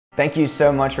Thank you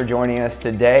so much for joining us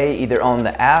today, either on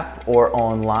the app or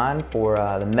online, for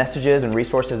the messages and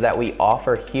resources that we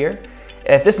offer here.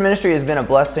 If this ministry has been a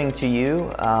blessing to you,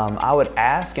 I would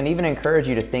ask and even encourage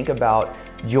you to think about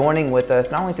joining with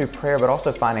us, not only through prayer, but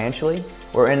also financially.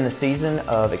 We're in the season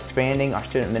of expanding our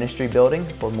student ministry building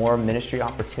for more ministry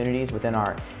opportunities within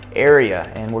our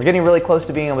area. And we're getting really close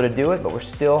to being able to do it, but we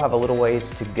still have a little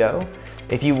ways to go.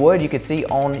 If you would, you could see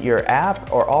on your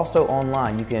app or also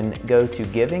online, you can go to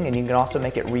giving and you can also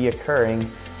make it reoccurring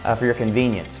for your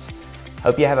convenience.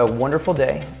 Hope you have a wonderful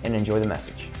day and enjoy the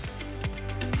message.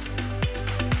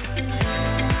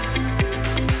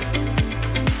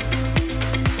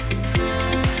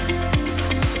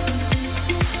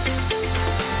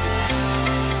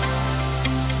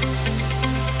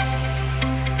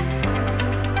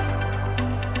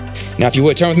 Now, if you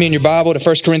would, turn with me in your Bible to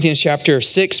 1 Corinthians chapter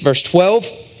 6, verse 12.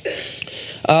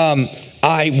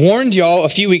 I warned y'all a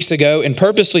few weeks ago and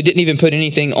purposely didn't even put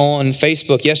anything on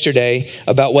Facebook yesterday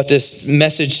about what this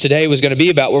message today was going to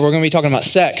be about, where we're going to be talking about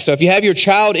sex. So if you have your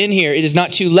child in here, it is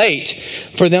not too late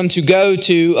for them to go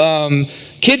to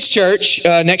Kids Church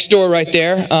next door right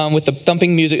there with the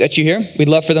thumping music that you hear. We'd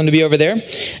love for them to be over there.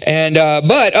 And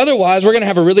but otherwise, we're going to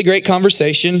have a really great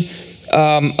conversation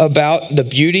about the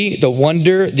beauty, the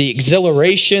wonder, the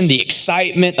exhilaration, the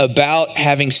excitement about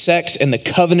having sex and the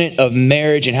covenant of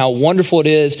marriage and how wonderful it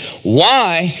is,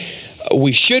 why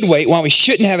we should wait, why we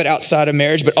shouldn't have it outside of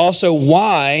marriage, but also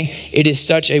why it is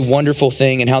such a wonderful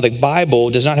thing and how the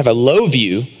Bible does not have a low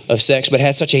view of sex, but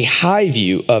has such a high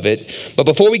view of it. But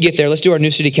before we get there, let's do our New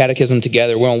City Catechism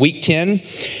together. We're on week 10,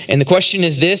 and the question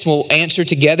is this, we'll answer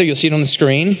together, you'll see it on the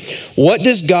screen. What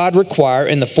does God require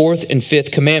in the fourth and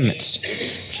fifth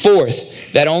commandments?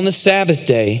 Fourth, that on the Sabbath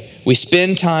day, we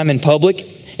spend time in public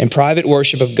and private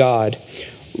worship of God,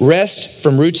 rest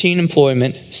from routine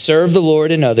employment, serve the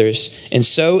Lord and others, and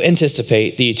so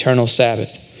anticipate the eternal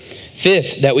Sabbath.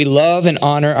 Fifth, that we love and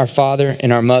honor our father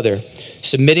and our mother,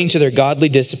 submitting to their godly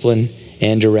discipline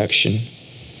and direction.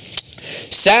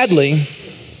 Sadly,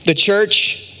 the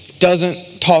church doesn't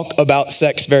talk about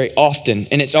sex very often,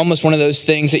 and it's almost one of those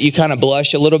things that you kind of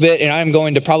blush a little bit, and I'm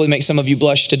going to probably make some of you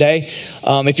blush today.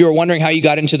 If you were wondering how you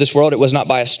got into this world, it was not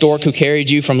by a stork who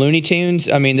carried you from Looney Tunes.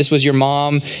 I mean, this was your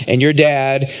mom and your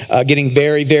dad getting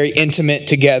very, very intimate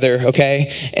together,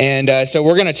 okay? And so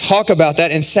we're going to talk about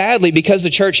that, and sadly, because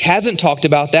the church hasn't talked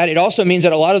about that, it also means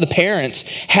that a lot of the parents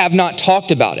have not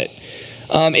talked about it.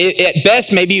 At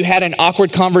best, maybe you had an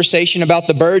awkward conversation about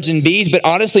the birds and bees, but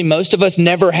honestly, most of us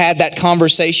never had that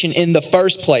conversation in the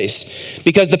first place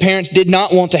because the parents did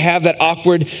not want to have that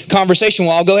awkward conversation.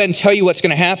 Well, I'll go ahead and tell you what's going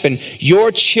to happen.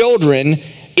 Your children,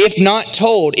 if not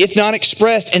told, if not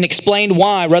expressed and explained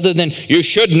why, rather than, you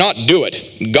should not do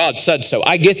it, God said so.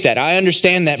 I get that. I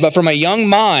understand that. But from a young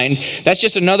mind, that's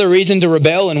just another reason to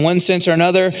rebel in one sense or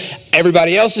another.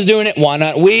 Everybody else is doing it. Why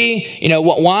not we? You know,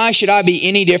 why should I be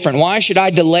any different? Why should I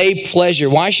delay pleasure?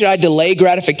 Why should I delay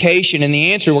gratification? And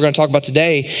the answer we're going to talk about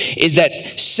today is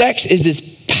that sex is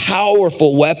this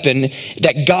powerful weapon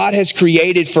that God has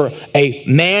created for a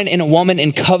man and a woman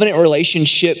in covenant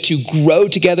relationship to grow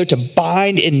together, to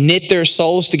bind and knit their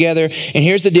souls together. And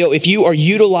here's the deal. If you are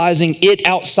utilizing it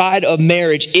outside of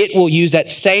marriage, it will use that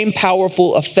same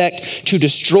powerful effect to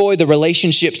destroy the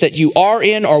relationships that you are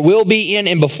in or will be in.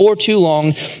 And before too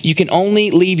long, you can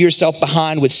only leave yourself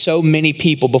behind with so many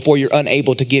people before you're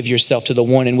unable to give yourself to the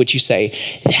one in which you say,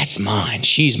 that's mine,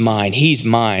 she's mine, he's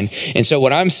mine. And so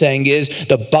what I'm saying is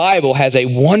the Bible has a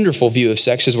wonderful view of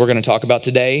sex, as we're going to talk about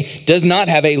today, does not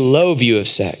have a low view of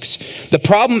sex. The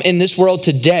problem in this world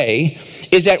today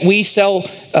is that we sell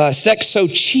sex so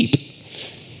cheap.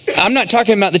 I'm not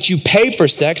talking about that you pay for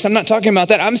sex. I'm not talking about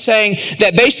that. I'm saying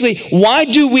that basically, why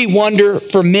do we wonder,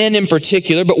 for men in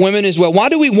particular, but women as well, why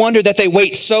do we wonder that they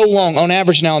wait so long? On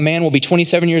average now, a man will be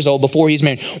 27 years old before he's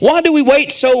married. Why do we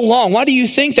wait so long? Why do you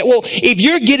think that, well, if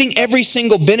you're getting every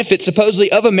single benefit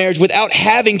supposedly of a marriage without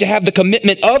having to have the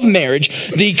commitment of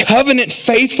marriage, the covenant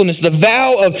faithfulness, the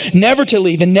vow of never to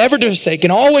leave and never to forsake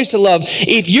and always to love,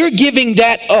 if you're giving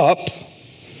that up,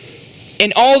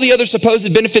 and all the other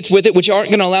supposed benefits with it, which aren't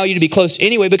going to allow you to be close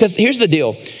anyway, because here's the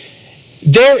deal.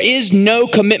 There is no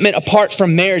commitment apart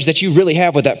from marriage that you really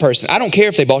have with that person. I don't care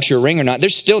if they bought you a ring or not. They're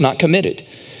still not committed.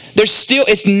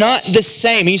 It's not the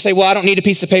same. And you say, well, I don't need a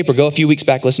piece of paper. Go a few weeks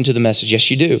back, listen to the message. Yes,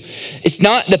 you do. It's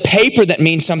not the paper that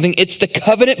means something. It's the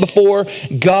covenant before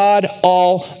God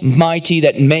Almighty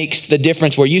that makes the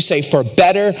difference, where you say, for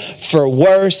better, for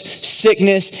worse,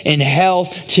 sickness and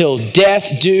health, till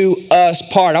death do us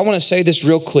part. I want to say this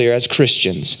real clear as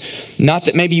Christians. Not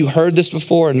that maybe you heard this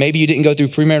before and maybe you didn't go through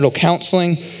premarital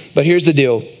counseling, but here's the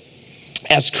deal.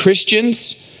 As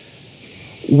Christians,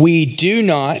 we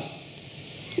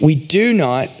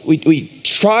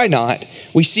try not,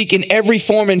 we seek in every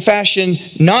form and fashion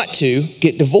not to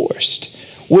get divorced,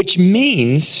 which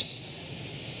means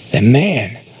that,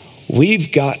 man,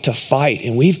 we've got to fight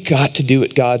and we've got to do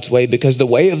it God's way, because the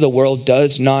way of the world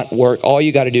does not work. All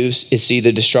you got to do is see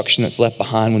the destruction that's left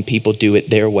behind when people do it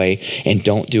their way and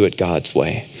don't do it God's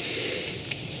way.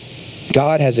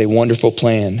 God has a wonderful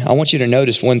plan. I want you to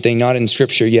notice one thing, not in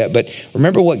scripture yet, but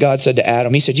remember what God said to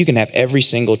Adam. He said, you can have every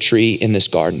single tree in this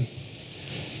garden.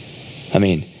 I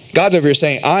mean, God's over here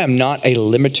saying, I am not a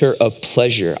limiter of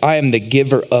pleasure. I am the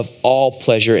giver of all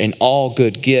pleasure and all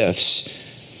good gifts.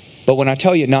 But when I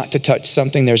tell you not to touch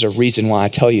something, there's a reason why I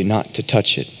tell you not to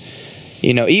touch it.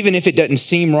 You know, even if it doesn't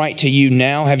seem right to you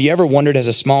now, have you ever wondered as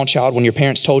a small child when your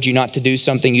parents told you not to do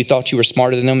something, you thought you were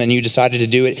smarter than them and you decided to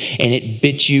do it, and it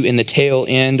bit you in the tail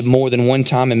end more than one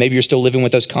time, and maybe you're still living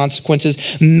with those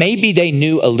consequences? Maybe they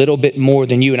knew a little bit more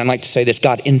than you. And I'd like to say this,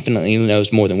 God infinitely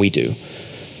knows more than we do.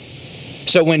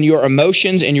 So when your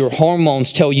emotions and your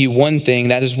hormones tell you one thing,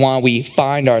 that is why we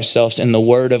find ourselves in the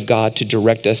Word of God to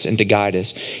direct us and to guide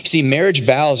us. You see, marriage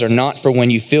vows are not for when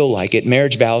you feel like it.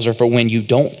 Marriage vows are for when you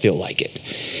don't feel like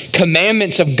it.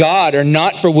 Commandments of God are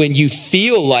not for when you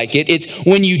feel like it. It's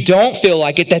when you don't feel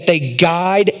like it that they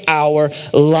guide our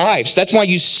lives. That's why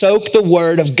you soak the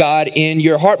Word of God in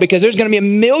your heart, because there's going to be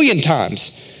a million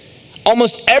times,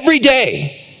 almost every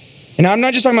day, and I'm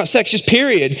not just talking about sex, just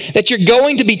period, that you're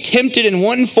going to be tempted in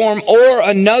one form or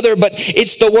another, but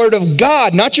it's the Word of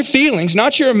God, not your feelings,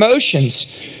 not your emotions.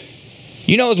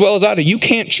 You know as well as I do, you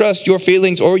can't trust your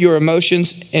feelings or your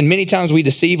emotions, and many times we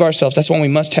deceive ourselves. That's why we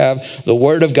must have the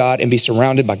Word of God and be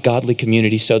surrounded by godly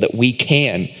community so that we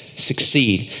can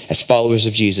succeed as followers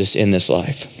of Jesus in this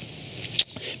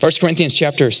life. 1 Corinthians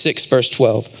chapter 6, verse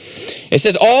 12. It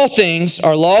says, all things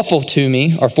are lawful to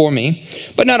me, or for me,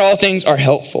 but not all things are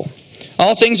helpful.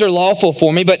 All things are lawful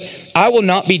for me, but I will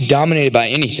not be dominated by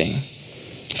anything.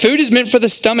 Food is meant for the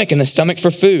stomach and the stomach for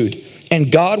food,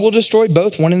 and God will destroy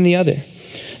both one and the other.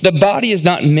 The body is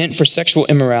not meant for sexual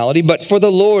immorality, but for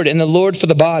the Lord, and the Lord for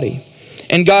the body.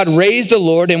 And God raised the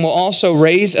Lord and will also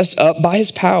raise us up by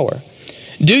his power.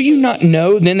 Do you not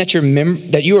know then that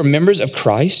you are members of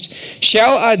Christ?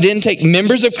 Shall I then take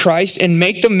members of Christ and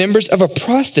make them members of a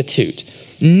prostitute?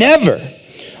 Never.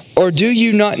 Or do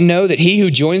you not know that he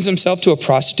who joins himself to a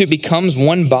prostitute becomes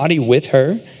one body with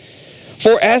her?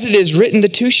 For as it is written, the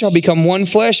two shall become one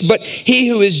flesh, but he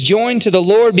who is joined to the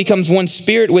Lord becomes one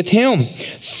spirit with him.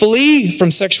 Flee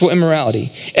from sexual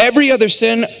immorality. Every other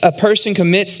sin a person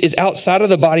commits is outside of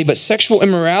the body, but sexual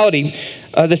immorality,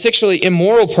 the sexually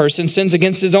immoral person sins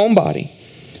against his own body.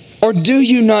 Or do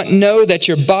you not know that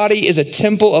your body is a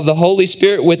temple of the Holy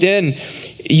Spirit within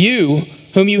you,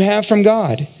 whom you have from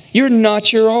God? You're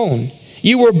not your own.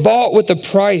 You were bought with a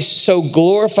price, so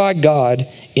glorify God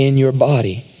in your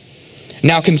body.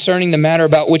 Now concerning the matter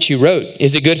about which you wrote,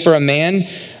 is it good for a man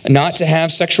not to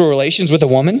have sexual relations with a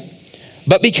woman?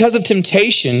 But because of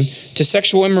temptation to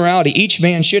sexual immorality, each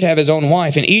man should have his own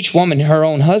wife, and each woman her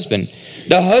own husband.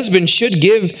 The husband should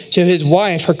give to his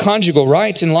wife her conjugal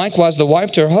rights, and likewise the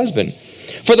wife to her husband.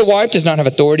 For the wife does not have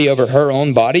authority over her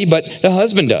own body, but the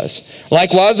husband does.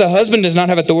 Likewise, the husband does not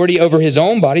have authority over his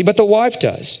own body, but the wife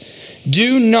does.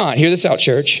 Do not, hear this out,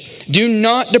 church, do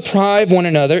not deprive one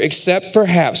another, except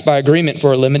perhaps by agreement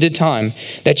for a limited time,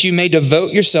 that you may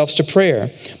devote yourselves to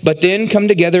prayer, but then come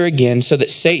together again so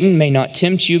that Satan may not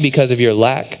tempt you because of your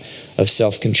lack of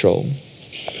self-control.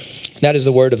 That is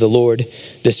the word of the Lord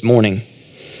this morning.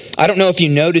 I don't know if you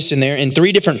noticed in there, in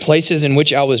 3 different places in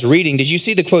which I was reading, did you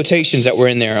see the quotations that were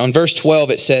in there? On verse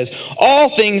 12, it says, all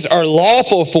things are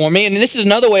lawful for me. And this is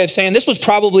another way of saying this was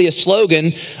probably a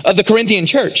slogan of the Corinthian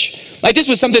church. Like this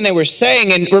was something they were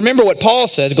saying. And remember what Paul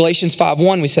says, Galatians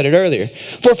 5:1, we said it earlier.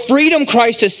 For freedom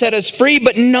Christ has set us free,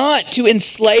 but not to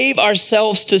enslave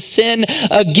ourselves to sin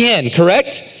again,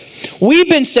 correct? We've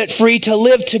been set free to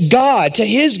live to God, to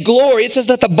his glory. It says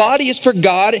that the body is for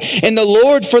God and the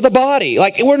Lord for the body.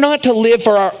 Like we're not to live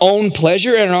for our own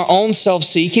pleasure and our own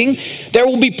self-seeking. There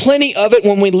will be plenty of it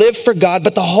when we live for God,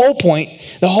 but the whole point,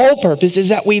 the whole purpose is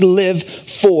that we live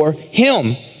for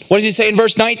him. What does he say in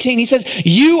verse 19? He says,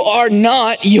 you are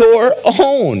not your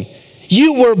own.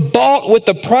 You were bought with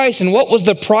the price. And what was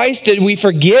the price? Did we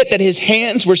forget that his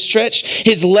hands were stretched,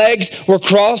 his legs were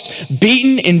crossed,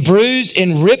 beaten and bruised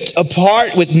and ripped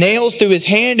apart with nails through his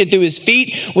hand and through his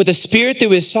feet, with a spear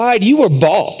through his side? You were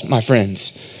bought, my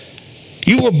friends.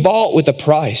 You were bought with a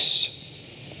price.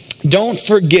 Don't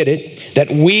forget it,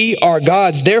 that we are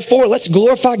God's. Therefore, let's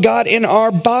glorify God in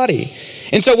our body.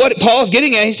 And so what Paul's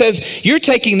getting at, he says, you're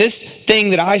taking this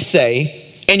thing that I say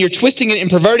and you're twisting it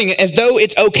and perverting it as though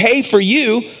it's okay for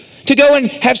you to go and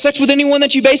have sex with anyone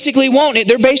that you basically want.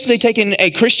 They're basically taking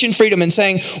a Christian freedom and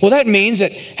saying, well, that means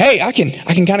that, hey, I can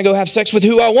kind of go have sex with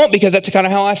who I want because that's kind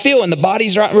of how I feel, and the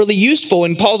body's not really useful.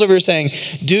 And Paul's over here saying,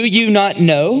 do you not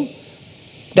know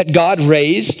that God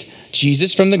raised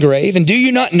Jesus from the grave? And do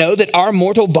you not know that our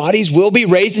mortal bodies will be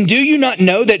raised? And do you not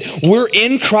know that we're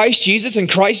in Christ Jesus and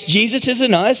Christ Jesus is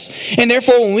in us? And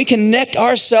therefore, when we connect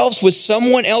ourselves with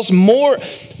someone else more,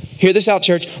 hear this out,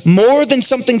 church, more than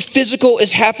something physical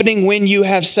is happening when you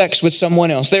have sex with someone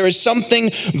else. There is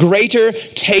something greater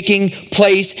taking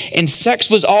place, and sex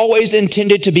was always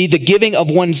intended to be the giving of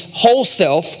one's whole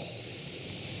self,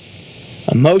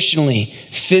 emotionally,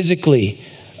 physically,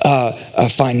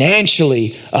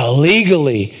 financially,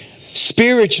 legally,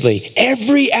 spiritually,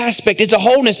 every aspect. It's a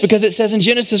wholeness, because it says in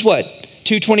Genesis what?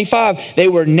 2:25, they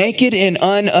were naked and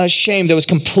unashamed. There was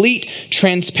complete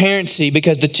transparency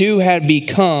because the two had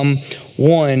become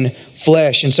one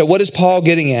flesh. And so what is Paul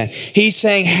getting at? He's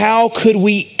saying, how could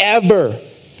we ever,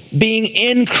 being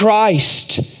in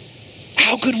Christ,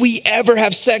 how could we ever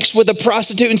have sex with a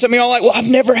prostitute? And some of y'all are like, well, I've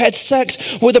never had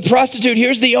sex with a prostitute.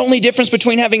 Here's the only difference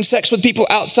between having sex with people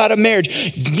outside of marriage.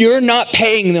 You're not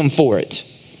paying them for it.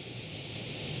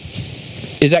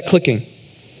 Is that clicking?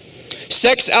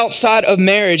 Sex outside of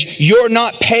marriage, you're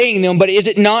not paying them, but is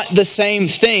it not the same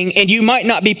thing? And you might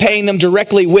not be paying them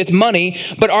directly with money,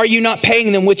 but are you not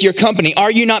paying them with your company?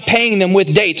 Are you not paying them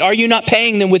with dates? Are you not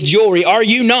paying them with jewelry? Are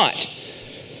you not?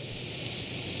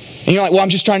 And you're like, well, I'm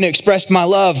just trying to express my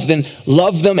love. Then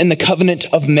love them in the covenant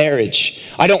of marriage.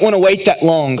 I don't want to wait that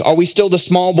long. Are we still the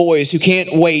small boys who can't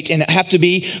wait and have to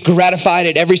be gratified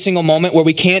at every single moment, where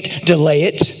we can't delay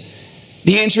it?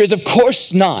 The answer is, of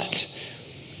course not.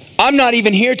 I'm not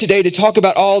even here today to talk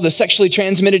about all the sexually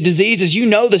transmitted diseases. You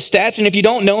know the stats, and if you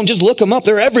don't know them, just look them up.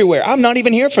 They're everywhere. I'm not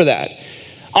even here for that.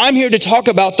 I'm here to talk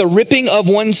about the ripping of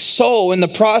one's soul in the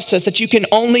process, that you can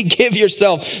only give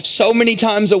yourself so many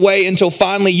times away until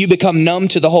finally you become numb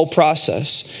to the whole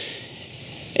process.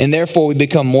 And therefore we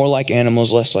become more like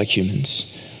animals, less like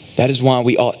humans. That is why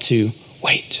we ought to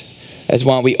wait. That's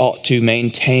why we ought to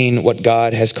maintain what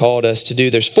God has called us to do.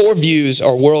 There's 4 views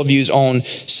or worldviews on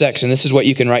sex, and this is what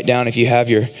you can write down if you have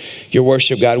your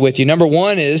worship guide with you. Number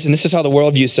 1 is, and this is how the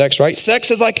world views sex, right?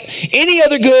 Sex is like any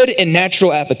other good and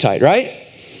natural appetite, right?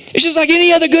 It's just like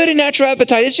any other good and natural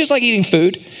appetite. It's just like eating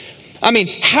food. I mean,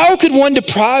 how could one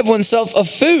deprive oneself of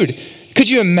food? Could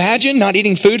you imagine not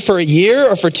eating food for a year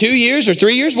or for 2 years or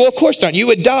 3 years? Well, of course not. You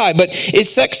would die. But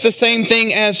is sex the same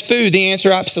thing as food? The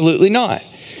answer, absolutely not.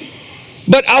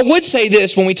 But I would say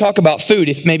this when we talk about food,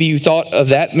 if maybe you thought of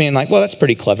that, being like, well, that's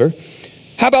pretty clever.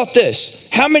 How about this?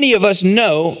 How many of us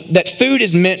know that food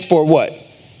is meant for what?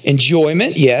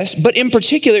 Enjoyment, yes. But in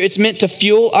particular, it's meant to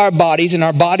fuel our bodies, and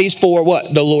our bodies for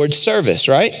what? The Lord's service,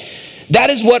 right? That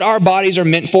is what our bodies are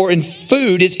meant for, and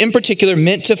food is in particular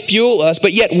meant to fuel us.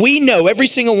 But yet we know every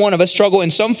single one of us struggle in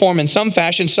some form, in some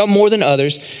fashion, some more than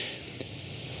others,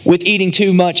 with eating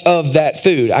too much of that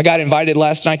food. I got invited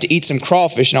last night to eat some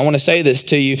crawfish, and I want to say this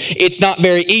to you. It's not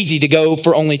very easy to go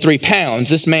for only 3 pounds.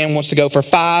 This man wants to go for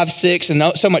 5, 6,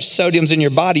 and so much sodium's in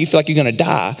your body, you feel like you're going to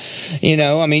die. You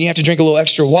know, I mean, you have to drink a little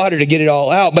extra water to get it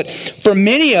all out. But for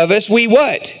many of us,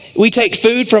 we take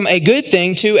food from a good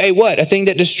thing to a what? A thing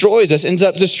that destroys us, ends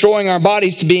up destroying our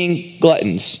bodies to being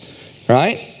gluttons,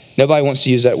 right? Nobody wants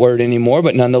to use that word anymore,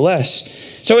 but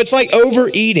nonetheless. So it's like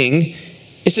overeating.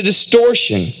 It's a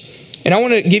distortion. And I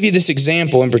want to give you this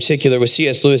example in particular what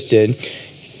C.S. Lewis did.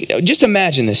 Just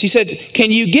imagine this. He said, can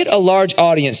you get a large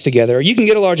audience together, or you can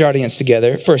get a large audience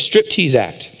together for a striptease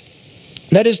act?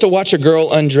 That is to watch a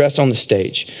girl undress on the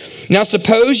stage. Now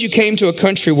suppose you came to a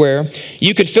country where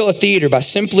you could fill a theater by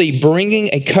simply bringing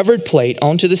a covered plate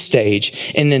onto the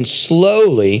stage and then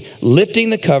slowly lifting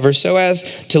the cover so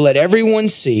as to let everyone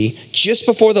see just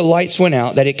before the lights went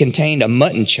out that it contained a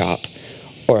mutton chop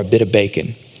or a bit of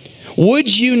bacon.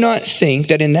 Would you not think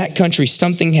that in that country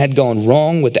something had gone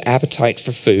wrong with the appetite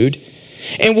for food?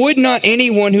 And would not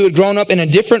anyone who had grown up in a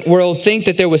different world think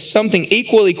that there was something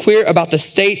equally queer about the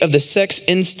state of the sex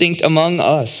instinct among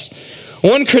us?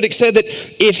 One critic said that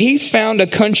if he found a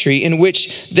country in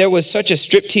which there was such a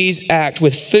striptease act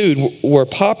with food were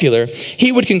popular,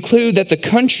 he would conclude that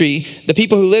the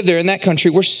people who lived there in that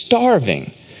country were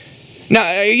starving.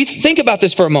 Now, you think about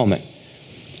this for a moment.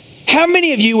 How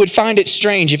many of you would find it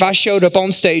strange if I showed up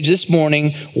on stage this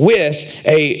morning with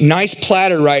a nice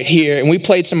platter right here and we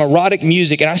played some erotic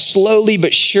music, and I slowly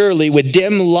but surely, with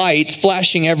dim lights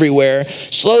flashing everywhere,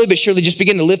 slowly but surely just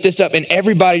begin to lift this up, and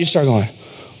everybody just started going,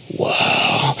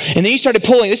 Whoa. And then you started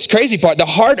pulling, this is the crazy part, the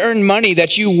hard-earned money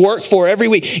that you work for every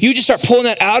week, you just start pulling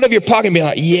that out of your pocket and being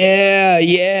like, yeah.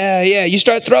 You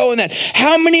start throwing that.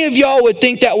 How many of y'all would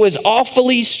think that was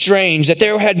awfully strange, that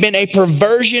there had been a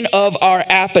perversion of our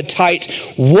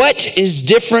appetites? What is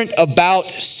different about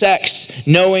sex,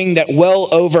 knowing that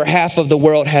well over half of the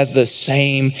world has the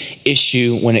same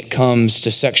issue when it comes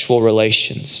to sexual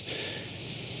relations?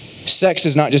 Sex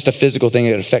is not just a physical thing,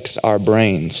 it affects our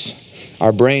brains.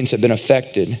 Our brains have been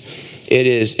affected. It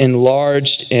is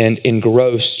enlarged and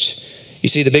engrossed. You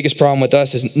see, the biggest problem with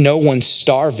us is no one's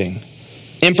starving.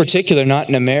 In particular, not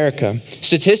in America.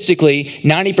 Statistically,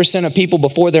 90% of people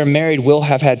before they're married will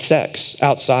have had sex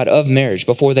outside of marriage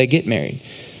before they get married.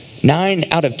 9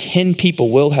 out of 10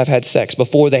 people will have had sex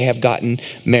before they have gotten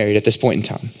married at this point in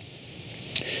time.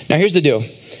 Now, here's the deal.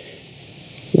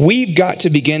 We've got to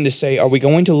begin to say, are we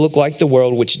going to look like the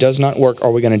world, which does not work, or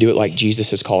are we going to do it like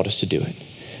Jesus has called us to do it?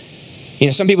 You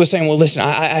know, some people are saying, well, listen,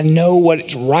 I know what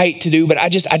it's right to do, but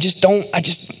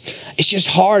it's just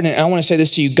hard. And I want to say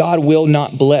this to you. God will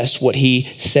not bless what he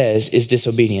says is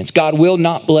disobedience. God will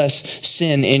not bless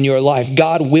sin in your life.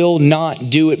 God will not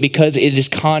do it because it is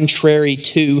contrary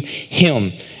to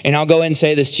him. And I'll go ahead and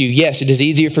say this to you. Yes, it is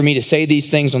easier for me to say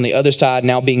these things on the other side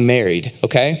now being married,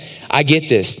 okay? I get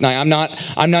this. Now,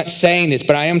 I'm not saying this,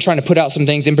 but I am trying to put out some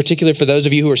things in particular for those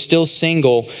of you who are still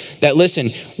single that listen,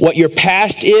 what your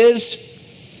past is,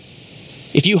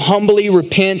 if you humbly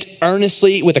repent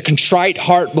earnestly with a contrite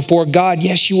heart before God,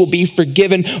 yes, you will be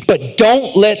forgiven, but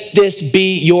don't let this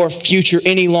be your future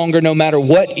any longer, no matter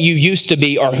what you used to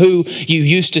be or who you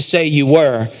used to say you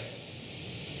were.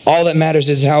 All that matters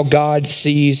is how God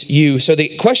sees you. So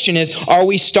the question is, are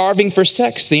we starving for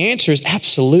sex? The answer is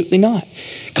absolutely not.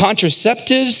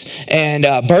 Contraceptives and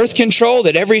birth control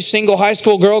that every single high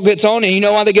school girl gets on, and you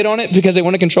know why they get on it? Because they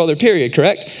want to control their period,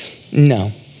 correct?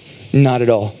 No, not at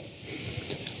all.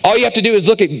 All you have to do is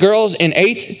look at girls in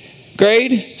 8th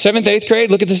grade, 7th, 8th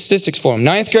grade. Look at the statistics for them.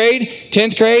 9th grade,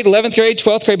 10th grade, 11th grade,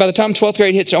 12th grade. By the time 12th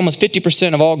grade hits, almost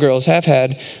 50% of all girls have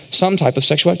had some type of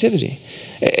sexual activity.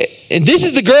 And this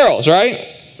is the girls, right?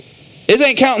 This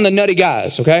ain't counting the nutty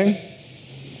guys, okay?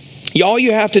 All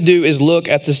you have to do is look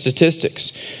at the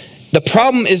statistics. The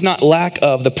problem is not lack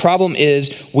of. The problem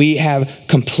is we have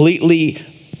completely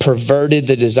perverted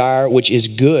the desire, which is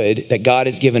good, that God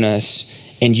has given us,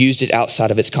 and used it outside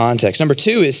of its context. Number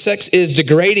 2 is sex is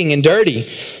degrading and dirty.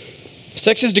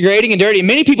 Sex is degrading and dirty. And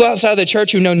many people outside of the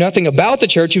church who know nothing about the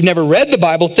church, who've never read the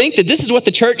Bible, think that this is what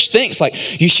the church thinks.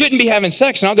 Like, you shouldn't be having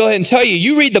sex. And I'll go ahead and tell you,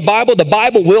 you read the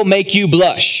Bible will make you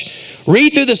blush.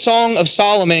 Read through the Song of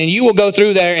Solomon and you will go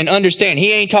through there and understand.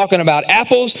 He ain't talking about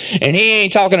apples, and he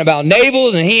ain't talking about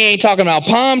navels, and he ain't talking about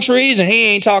palm trees, and he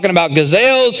ain't talking about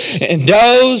gazelles and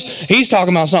does. He's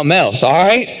talking about something else, all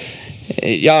right?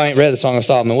 Y'all ain't read the Song of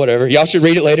Solomon, whatever. Y'all should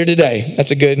read it later today.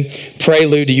 That's a good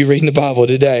prelude to you reading the Bible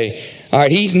today. All right,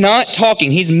 he's not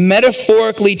talking. He's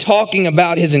metaphorically talking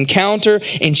about his encounter,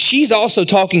 and she's also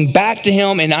talking back to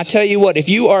him. And I tell you what, if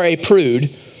you are a prude,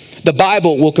 the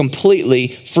Bible will completely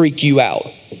freak you out.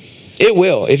 It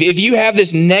will. If you have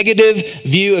this negative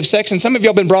view of sex, and some of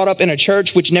y'all been brought up in a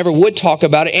church which never would talk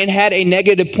about it and had a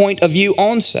negative point of view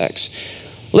on sex.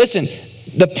 Listen,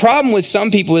 the problem with some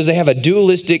people is they have a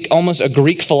dualistic, almost a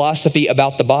Greek philosophy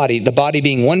about the body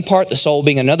being one part, the soul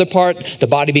being another part, the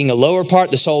body being a lower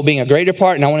part, the soul being a greater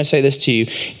part. And I want to say this to you.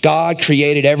 God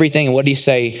created everything. And what did he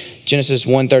say? Genesis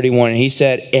 1:31. And he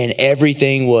said, and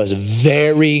everything was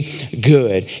very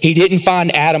good. He didn't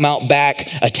find Adam out back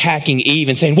attacking Eve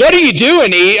and saying, what are you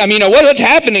doing, Eve? I mean, what's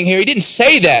happening here? He didn't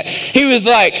say that. He was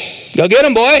like, go get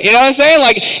him, boy. You know what I'm saying?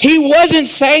 Like, he wasn't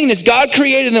saying this. God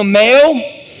created the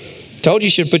male. Told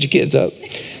you should put your kids up.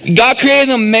 God created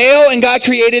them male and God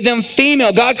created them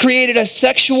female. God created us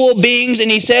sexual beings,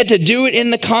 and he said to do it in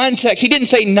the context. He didn't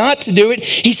say not to do it.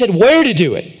 He said where to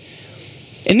do it.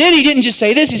 And then he didn't just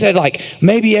say this. He said like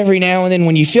maybe every now and then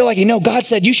when you feel like, God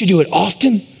said you should do it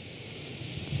often.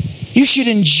 You should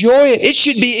enjoy it. It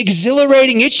should be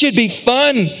exhilarating. It should be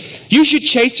fun. You should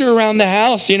chase her around the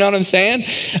house. You know what I'm saying?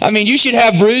 I mean, you should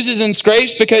have bruises and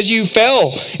scrapes because you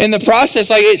fell in the process.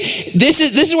 Like this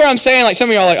is where I'm saying, like some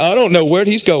of y'all are like, I don't know where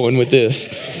he's going with this.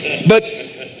 But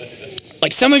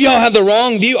like some of y'all have the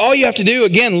wrong view. All you have to do,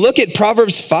 again, look at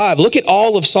Proverbs 5. Look at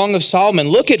all of Song of Solomon.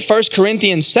 Look at 1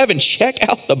 Corinthians 7. Check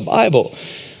out the Bible.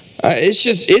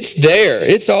 It's there.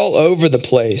 It's all over the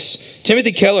place.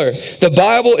 Timothy Keller, the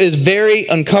Bible is a very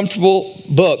uncomfortable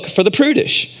book for the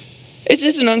prudish.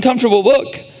 It's an uncomfortable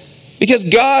book because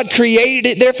God created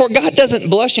it. Therefore, God doesn't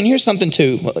blush. And here's something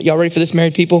too. Y'all ready for this,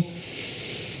 married people?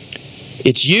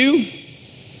 It's you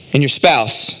and your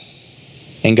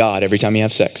spouse. and God every time you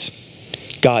have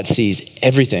sex. God sees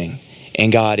everything,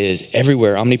 and God is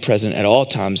everywhere, omnipresent at all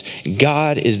times.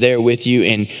 God is there with you.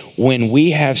 And when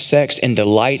we have sex and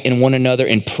delight in one another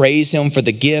and praise him for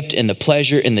the gift and the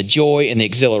pleasure and the joy and the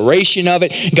exhilaration of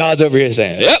it, God's over here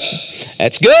saying, yep,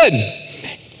 that's good.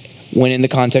 When in the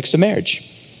context of marriage.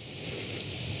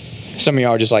 Some of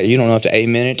y'all are just like, you don't know if to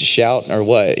amen it, to shout, or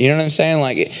what. You know what I'm saying?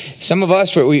 Like, some of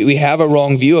us, we have a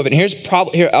wrong view of it.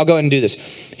 And here, I'll go ahead and do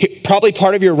this. Probably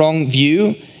part of your wrong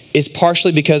view is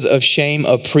partially because of shame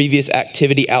of previous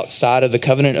activity outside of the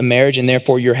covenant of marriage, and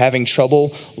therefore you're having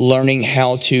trouble learning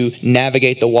how to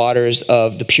navigate the waters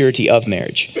of the purity of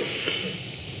marriage.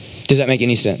 Does that make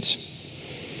any sense?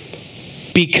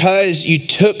 Because you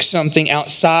took something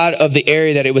outside of the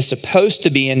area that it was supposed to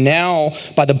be, and now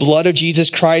by the blood of Jesus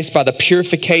Christ, by the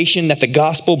purification that the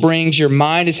gospel brings, your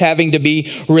mind is having to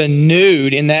be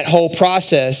renewed in that whole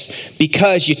process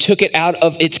because you took it out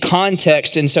of its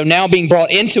context. And so now being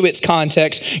brought into its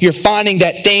context, you're finding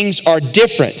that things are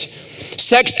different.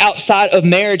 Sex outside of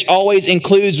marriage always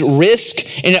includes risk,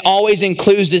 and it always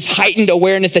includes this heightened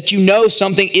awareness that you know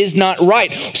something is not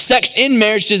right. Sex in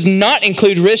marriage does not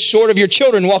include risk short of your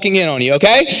children walking in on you,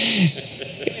 okay?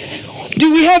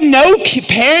 Do we have no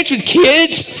parents with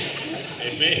kids?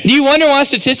 Do you wonder why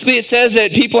statistically it says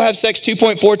that people have sex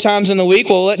 2.4 times in the week?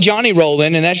 Well, let Johnny roll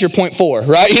in, and that's your 0.4,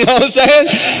 right? You know what I'm saying?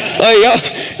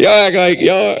 Like, y'all act like,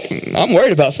 y'all, I'm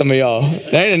worried about some of y'all.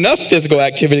 There ain't enough physical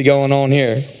activity going on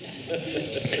here.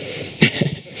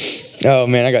 Oh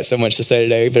man, I got so much to say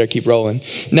today. We better keep rolling.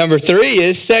 Number 3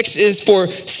 is sex is for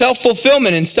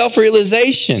self-fulfillment and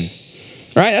self-realization.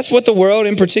 Right? That's what the world,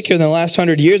 in particular in the last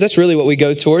 100 years, that's really what we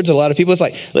go towards. A lot of people, it's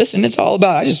like, listen, it's all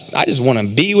about, I just want to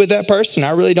be with that person.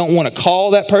 I really don't want to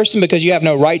call that person, because you have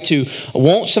no right to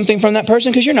want something from that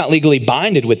person because you're not legally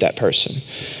binded with that person.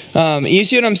 You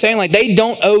see what I'm saying? Like, they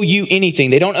don't owe you anything.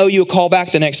 They don't owe you a call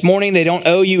back the next morning. They don't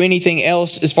owe you anything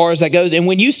else as far as that goes. And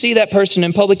when you see that person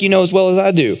in public, you know as well as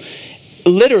I do,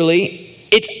 literally,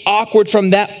 it's awkward from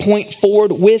that point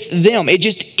forward with them. It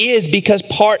just is, because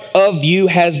part of you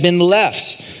has been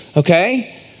left,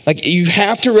 okay? Like, you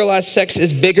have to realize sex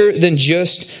is bigger than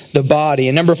just the body.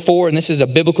 And number 4, and this is a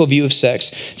biblical view of sex,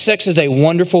 sex is a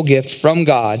wonderful gift from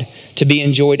God to be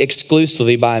enjoyed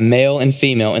exclusively by male and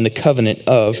female in the covenant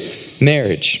of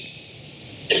marriage.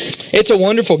 It's a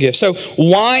wonderful gift. So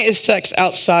why is sex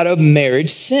outside of marriage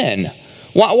sin?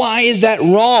 Why is that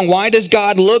wrong? Why does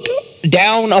God look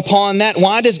down upon that?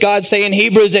 Why does God say in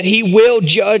Hebrews that he will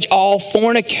judge all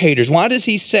fornicators? Why does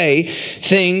he say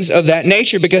things of that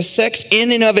nature? Because sex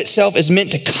in and of itself is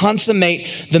meant to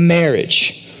consummate the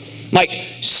marriage. Like,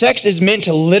 sex is meant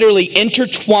to literally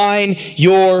intertwine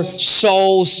your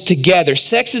souls together.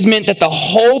 Sex is meant that the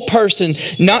whole person,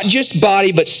 not just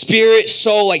body, but spirit,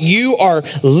 soul, like you are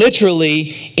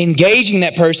literally engaging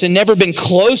that person, never been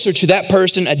closer to that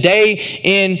person a day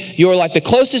in your life. The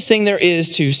closest thing there is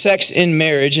to sex in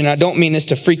marriage, and I don't mean this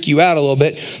to freak you out a little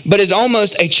bit, but is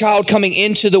almost a child coming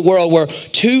into the world where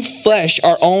two flesh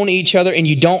are on each other and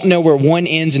you don't know where one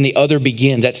ends and the other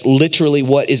begins. That's literally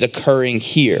what is occurring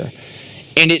here.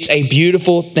 And it's a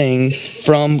beautiful thing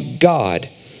from God.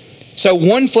 So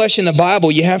one flesh in the Bible,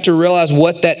 you have to realize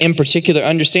what that in particular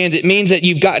understands. It means that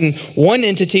you've gotten one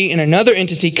entity and another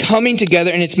entity coming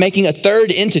together, and it's making a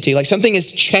third entity. Like, something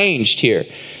has changed here.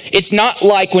 It's not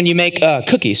like when you make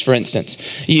cookies, for instance.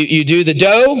 You do the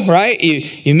dough, right?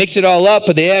 You mix it all up,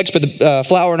 put the eggs, put the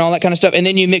flour and all that kind of stuff, and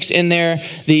then you mix in there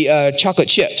the chocolate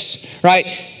chips, right?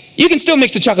 You can still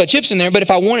mix the chocolate chips in there, but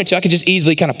if I wanted to, I could just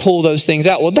easily kind of pull those things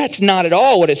out. Well, that's not at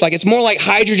all what it's like. It's more like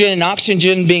hydrogen and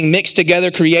oxygen being mixed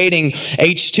together, creating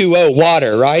H2O,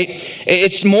 water, right?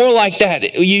 It's more like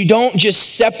that. You don't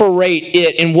just separate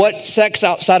it. And what sex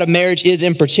outside of marriage is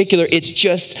in particular, it's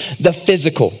just the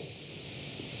physical.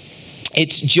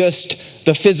 It's just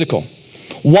the physical.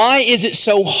 Why is it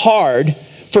so hard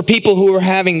for people who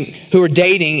are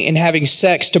dating and having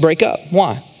sex to break up?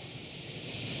 Why?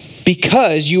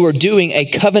 Because you are doing a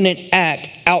covenant act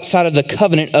outside of the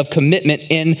covenant of commitment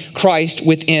in Christ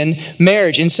within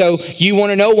marriage. And so you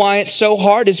want to know why it's so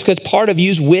hard? It's because part of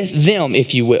you's with them,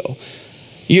 if you will.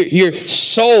 Your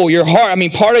soul, your heart,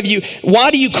 part of you. Why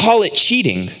do you call it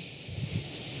cheating?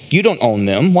 You don't own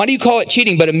them. Why do you call it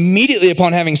cheating? But immediately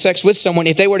upon having sex with someone,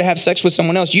 if they were to have sex with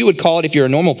someone else, you would call it, if you're a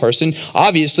normal person,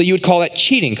 obviously you would call that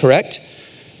cheating, correct?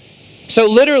 So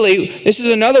literally, this is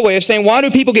another way of saying, why do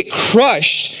people get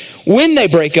crushed when they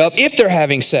break up if they're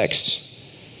having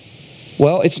sex?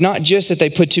 Well, it's not just that they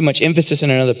put too much emphasis on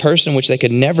another person, which they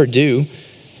could never do.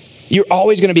 You're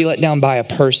always going to be let down by a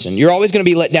person. You're always going to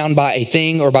be let down by a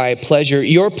thing or by a pleasure.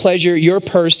 Your pleasure, your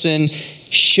person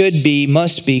should be,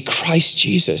 must be Christ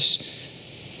Jesus.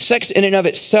 Sex in and of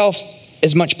itself,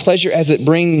 as much pleasure as it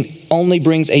only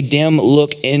brings a dim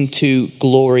look into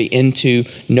glory, into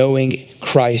knowing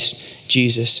Christ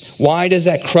Jesus. Why does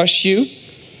that crush you?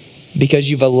 Because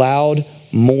you've allowed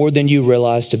more than you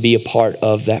realize to be a part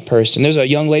of that person. There's a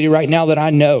young lady right now that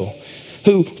I know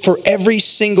who, for every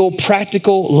single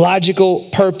practical, logical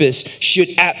purpose, should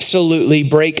absolutely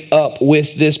break up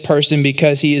with this person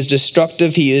because he is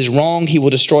destructive, he is wrong, he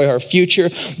will destroy her future.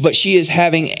 But she is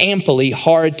having amply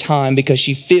hard time because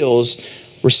she feels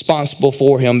responsible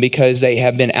for him because they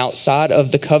have been outside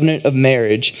of the covenant of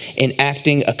marriage and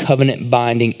acting a covenant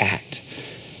binding act.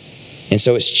 And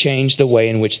so it's changed the way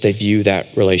in which they view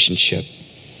that relationship.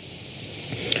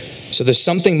 So there's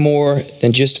something more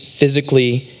than just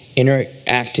physically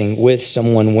interacting with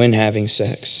someone when having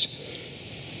sex.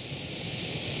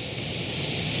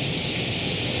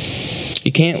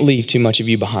 You can't leave too much of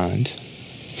you behind,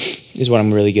 is what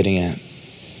I'm really getting at,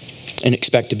 and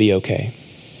expect to be okay.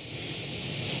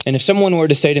 And if someone were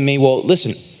to say to me, well,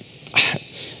 listen,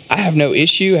 I have no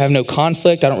issue, I have no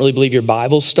conflict, I don't really believe your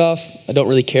Bible stuff, I don't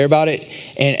really care about it,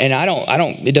 and I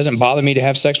don't, it doesn't bother me to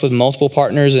have sex with multiple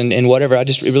partners and whatever,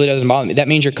 it really doesn't bother me. That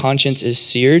means your conscience is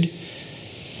seared.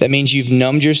 That means you've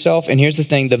numbed yourself. And here's the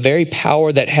thing, the very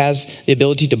power that has the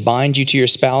ability to bind you to your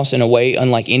spouse in a way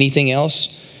unlike anything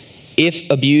else, if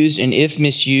abused and if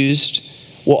misused,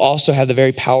 will also have the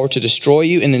very power to destroy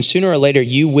you. And then sooner or later,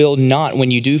 you will not, when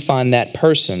you do find that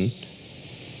person,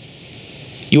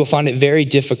 you will find it very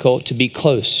difficult to be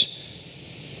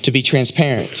close, to be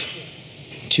transparent,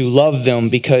 to love them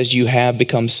because you have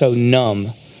become so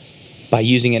numb by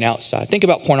using it outside. Think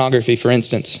about pornography, for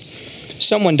instance.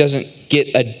 Someone doesn't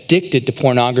get addicted to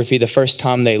pornography the first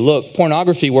time they look.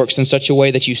 Pornography works in such a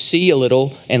way that you see a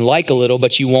little and like a little,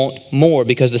 but you want more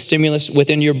because the stimulus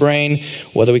within your brain,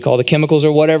 whether we call the chemicals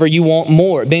or whatever, you want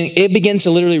more. It begins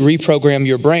to literally reprogram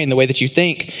your brain the way that you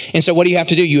think. And so what do you have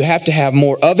to do? You have to have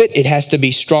more of it. It has to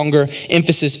be stronger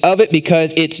emphasis of it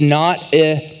because it's not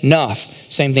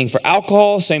enough. Same thing for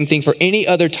alcohol, same thing for any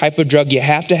other type of drug. You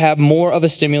have to have more of a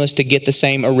stimulus to get the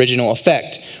same original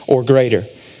effect or greater.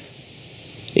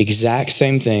 Exact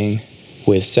same thing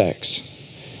with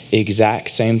sex. Exact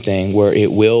same thing where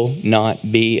it will not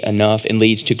be enough and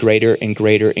leads to greater and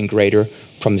greater and greater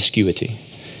promiscuity.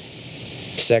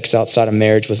 Sex outside of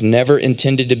marriage was never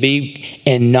intended to be,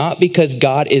 and not because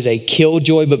God is a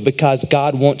killjoy, but because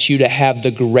God wants you to have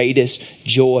the greatest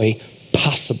joy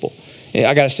possible.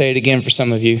 I got to say it again for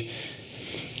some of you.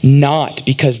 Not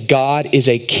because God is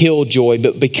a killjoy,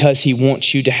 but because he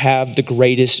wants you to have the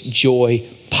greatest joy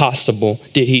possible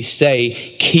did he say,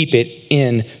 keep it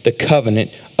in the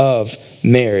covenant of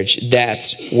marriage.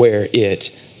 That's where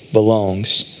it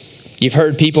belongs. You've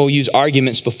heard people use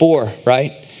arguments before,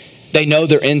 right? They know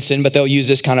they're in sin, but they'll use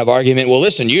this kind of argument. Well,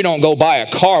 listen, you don't go buy a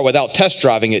car without test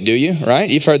driving it, do you? Right?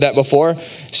 You've heard that before.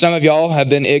 Some of y'all have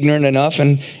been ignorant enough,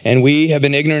 and we have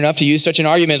been ignorant enough to use such an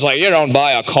argument. It's like, you don't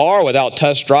buy a car without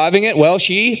test driving it. Well,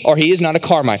 she or he is not a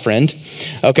car, my friend.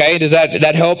 Okay, does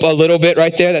that help a little bit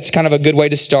right there? That's kind of a good way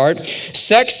to start.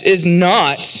 Sex is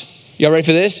not... Y'all ready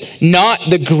for this? Not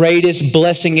the greatest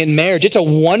blessing in marriage. It's a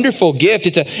wonderful gift.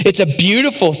 It's a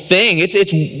beautiful thing.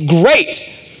 It's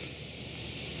great.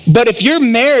 But if your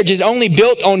marriage is only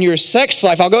built on your sex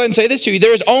life, I'll go ahead and say this to you.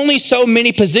 There's only so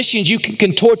many positions you can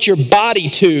contort your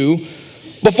body to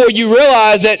before you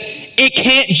realize that it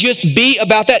can't just be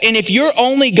about that. And if your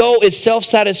only goal is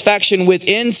self-satisfaction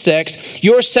within sex,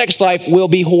 your sex life will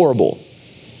be horrible.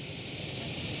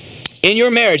 In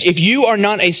your marriage, if you are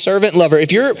not a servant lover,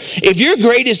 if your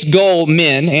greatest goal,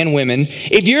 men and women,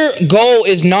 if your goal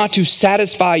is not to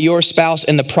satisfy your spouse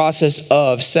in the process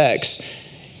of sex,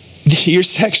 your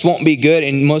sex won't be good,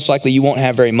 and most likely you won't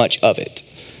have very much of it.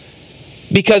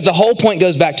 Because the whole point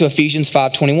goes back to Ephesians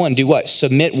 5:21. Do what?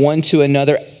 Submit one to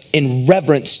another in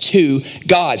reverence to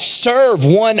God. Serve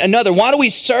one another. Why do we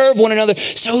serve one another?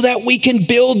 So that we can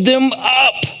build them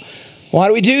up. Why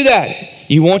do we do that?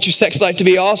 You want your sex life to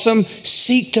be awesome?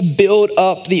 Seek to build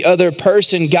up the other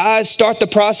person. Guys, start the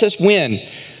process when?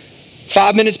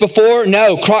 5 minutes before?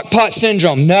 No. Crock pot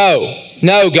syndrome? No.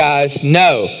 No, guys.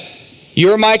 No.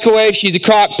 You're a microwave, she's a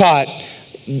crock pot.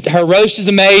 Her roast is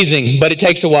amazing, but it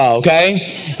takes a while, okay?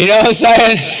 You know what I'm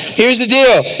saying? Here's the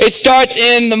deal. It starts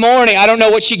in the morning. I don't know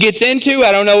what she gets into.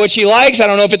 I don't know what she likes. I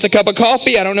don't know if it's a cup of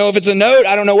coffee. I don't know if it's a note.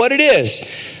 I don't know what it is.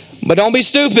 But don't be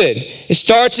stupid. It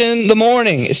starts in the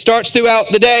morning. It starts throughout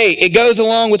the day. It goes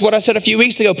along with what I said a few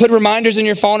weeks ago. Put reminders in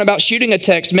your phone about shooting a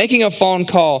text, making a phone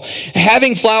call,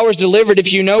 having flowers delivered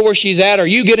if you know where she's at, or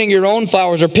you getting your own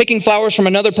flowers, or picking flowers from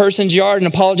another person's yard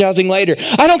and apologizing later.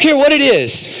 I don't care what it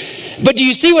is. But do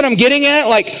you see what I'm getting at?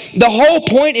 Like, the whole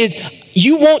point is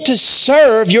you want to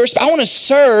serve I want to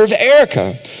serve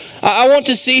Erica. I want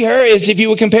to see her as if you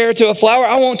would compare it to a flower.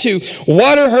 I want to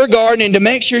water her garden and to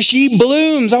make sure she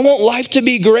blooms. I want life to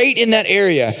be great in that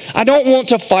area. I don't want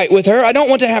to fight with her. I don't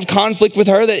want to have conflict with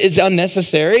her that is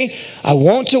unnecessary. I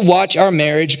want to watch our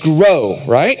marriage grow,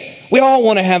 right? We all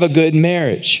want to have a good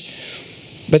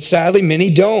marriage. But sadly,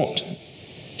 many don't.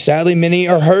 Sadly, many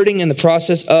are hurting in the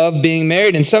process of being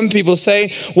married. And some people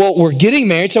say, well, we're getting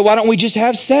married, so why don't we just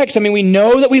have sex? I mean, we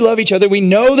know that we love each other. We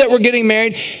know that we're getting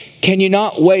married. Can you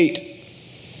not wait?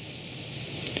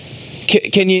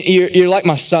 You're like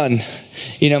my son.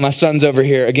 You know, my son's over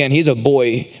here. Again, he's a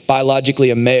boy, biologically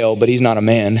a male, but he's not a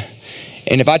man.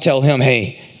 And if I tell him,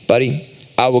 hey, buddy,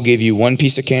 I will give you one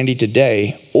piece of candy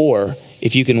today, or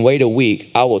if you can wait a week,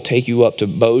 I will take you up to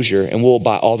Bossier and we'll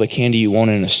buy all the candy you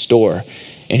want in a store.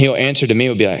 And he'll answer to me,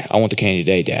 he'll be like, I want the candy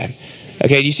today, Dad.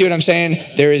 Okay, do you see what I'm saying?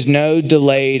 There is no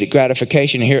delayed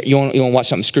gratification. Here, you want to watch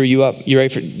something screw you up? You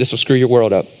ready for this? Will screw your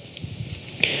world up.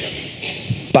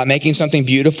 By making something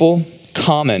beautiful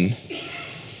common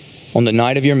on the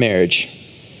night of your marriage,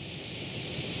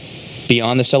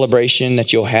 beyond the celebration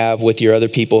that you'll have with your other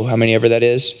people, how many ever that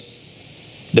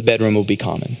is, the bedroom will be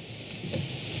common.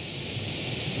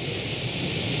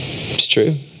 It's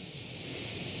true.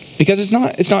 Because it's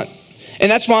not. And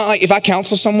that's why, like, if I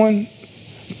counsel someone,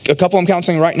 a couple I'm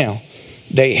counseling right now,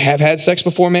 they have had sex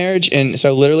before marriage. And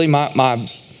so literally my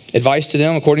advice to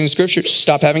them, according to Scripture,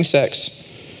 stop having sex.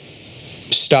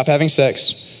 Stop having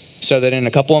sex. So that in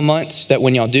a couple of months, that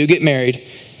when y'all do get married,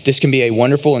 this can be a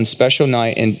wonderful and special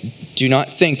night. And do not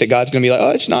think that God's going to be like,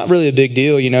 oh, it's not really a big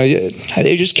deal. You know,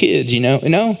 they're just kids, you know.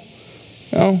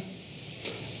 No.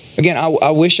 Again,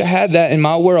 I wish I had that in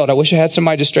my world. I wish I had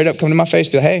somebody just straight up come to my face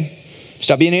and be like, hey,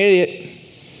 stop being an idiot.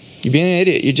 You're being an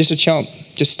idiot. You're just a chump.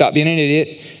 Just stop being an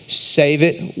idiot. Save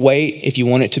it. Wait if you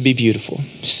want it to be beautiful.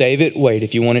 Save it. Wait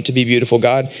if you want it to be beautiful.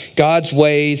 God's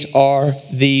ways are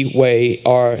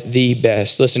the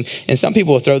best. Listen, and some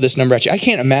people will throw this number at you. I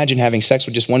can't imagine having sex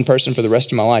with just one person for the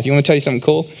rest of my life. You want me to tell you something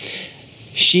cool?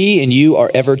 She and you are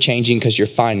ever changing because you're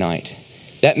finite.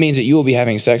 That means that you will be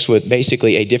having sex with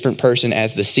basically a different person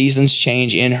as the seasons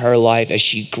change in her life, as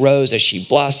she grows, as she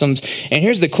blossoms. And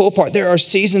here's the cool part. There are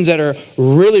seasons that are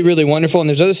really, really wonderful, and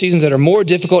there's other seasons that are more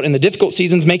difficult, and the difficult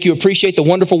seasons make you appreciate the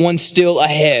wonderful ones still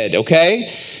ahead,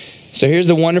 okay? So here's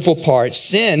the wonderful part.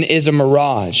 Sin is a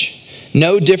mirage.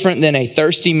 No different than a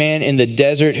thirsty man in the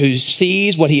desert who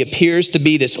sees what he appears to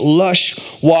be this lush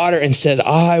water and says,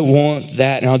 I want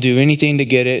that and I'll do anything to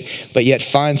get it, but yet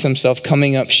finds himself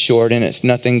coming up short and it's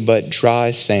nothing but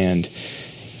dry sand.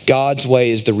 God's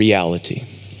way is the reality.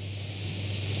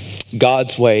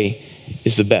 God's way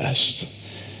is the best.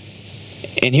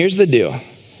 And here's the deal.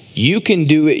 You can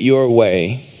do it your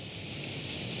way,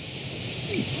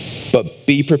 but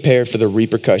be prepared for the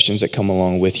repercussions that come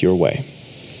along with your way.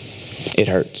 It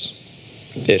hurts.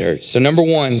 It hurts. So number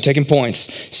one, taking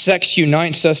points. Sex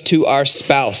unites us to our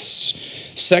spouse.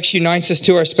 Sex unites us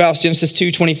to our spouse. Genesis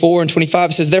 2:24 and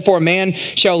 25 says, therefore a man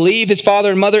shall leave his father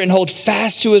and mother and hold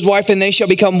fast to his wife, and they shall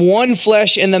become one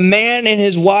flesh. And the man and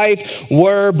his wife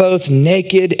were both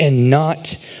naked and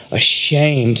not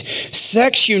ashamed.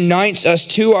 Sex unites us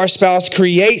to our spouse,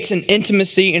 creates an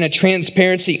intimacy and a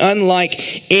transparency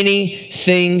unlike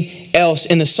anything else.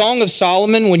 In the Song of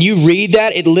Solomon, when you read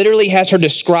that, it literally has her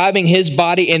describing his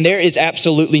body, and there is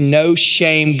absolutely no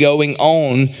shame going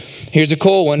on. Here's a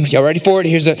cool one. Y'all ready for it?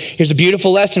 Here's a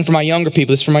beautiful lesson for my younger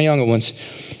people. This is for my younger ones.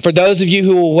 For those of you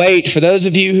who will wait, for those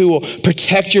of you who will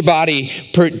protect your body,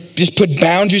 just put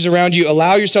boundaries around you,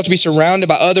 allow yourself to be surrounded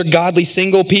by other godly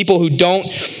single people who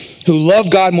love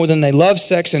God more than they love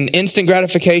sex and instant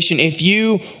gratification. If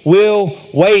you will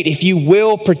wait, if you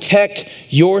will protect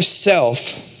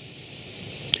yourself,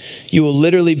 you will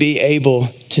literally be able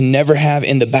to never have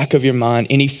in the back of your mind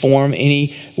any form,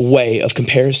 any way of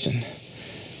comparison.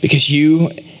 Because you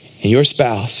and your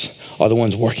spouse are the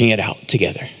ones working it out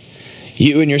together.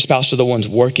 You and your spouse are the ones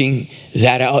working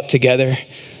that out together,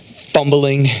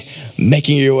 fumbling,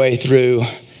 making your way through,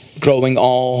 growing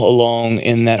all along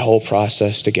in that whole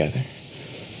process together.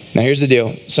 Now here's the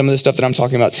deal. Some of the stuff that I'm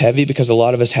talking about is heavy because a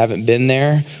lot of us haven't been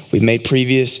there. We've made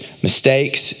previous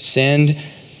mistakes, sinned.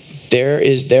 There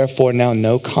is therefore now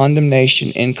no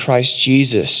condemnation in Christ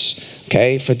Jesus,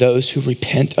 okay, for those who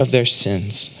repent of their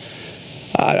sins.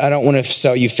 I don't want to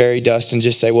sell you fairy dust and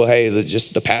just say, well, hey,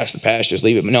 just the past, just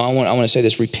leave it. But no, I want to say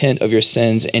this: repent of your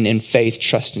sins and in faith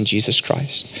trust in Jesus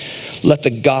Christ. Let the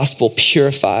gospel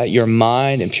purify your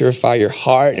mind and purify your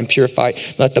heart and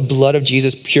let the blood of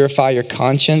Jesus purify your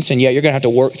conscience. And yeah, you're going to have to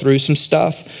work through some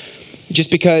stuff.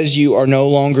 Just because you are no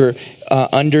longer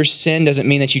under sin doesn't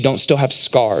mean that you don't still have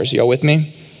scars. Y'all with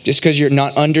me? Just because you're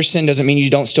not under sin doesn't mean you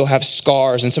don't still have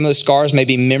scars. And some of those scars may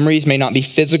be memories, may not be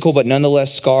physical, but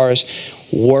nonetheless scars.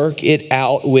 Work it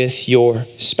out with your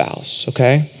spouse,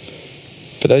 okay?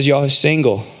 For those of y'all who's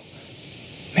single,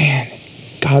 man,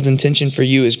 God's intention for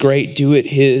you is great. Do it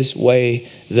his way,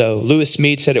 though. Lewis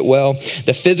Smead said it well.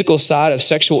 The physical side of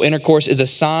sexual intercourse is a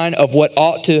sign of what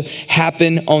ought to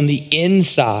happen on the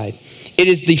inside. It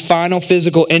is the final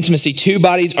physical intimacy. Two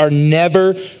bodies are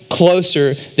never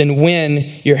closer than when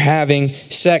you're having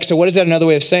sex. So what is that another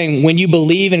way of saying? When you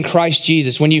believe in Christ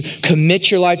Jesus, when you commit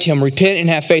your life to him, repent and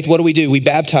have faith, what do? We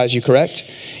baptize you, correct?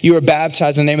 You are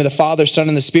baptized in the name of the Father, Son,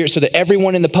 and the Spirit so that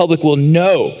everyone in the public will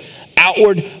know.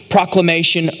 Outward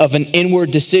proclamation of an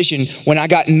inward decision. When I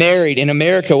got married in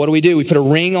America, what do? We put a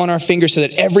ring on our finger so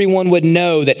that everyone would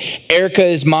know that Erica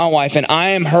is my wife and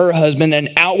I am her husband. An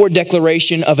outward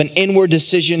declaration of an inward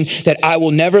decision that I will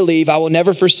never leave, I will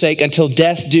never forsake until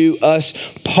death do us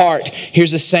part.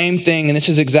 Here's the same thing, and this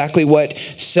is exactly what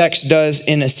sex does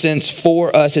in a sense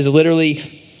for us, is literally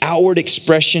outward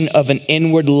expression of an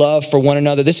inward love for one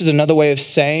another. This is another way of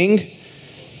saying,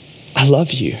 I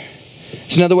love you.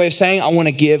 It's another way of saying, I want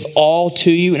to give all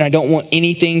to you and I don't want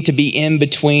anything to be in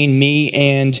between me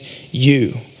and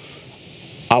you.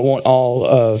 I want all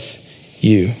of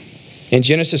you. In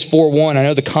Genesis 4:1, I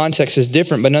know the context is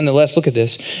different, but nonetheless, look at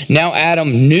this. Now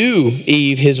Adam knew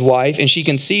Eve, his wife, and she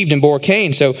conceived and bore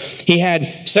Cain. So he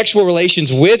had sexual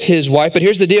relations with his wife. But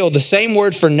here's the deal. The same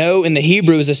word for know in the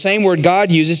Hebrew is the same word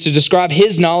God uses to describe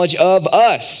his knowledge of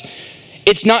us.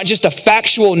 It's not just a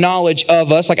factual knowledge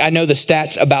of us, like I know the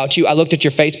stats about you. I looked at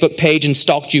your Facebook page and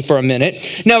stalked you for a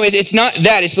minute. No, it's not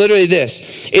that. It's literally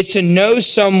this. It's to know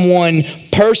someone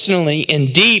personally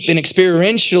and deep and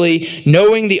experientially,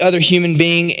 knowing the other human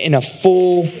being in a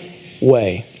full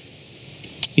way.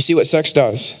 You see what sex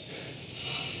does?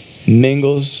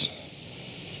 Mingles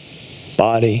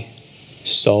body,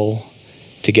 soul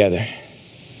together.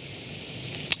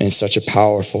 And it's such a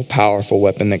powerful, powerful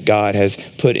weapon that God has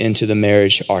put into the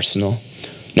marriage arsenal.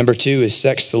 Number 2 is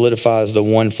sex solidifies the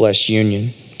one flesh union.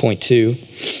 Point 2.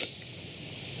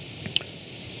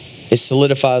 It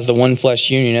solidifies the one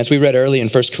flesh union. As we read early in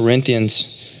 1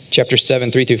 Corinthians chapter 7,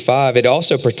 3-5, it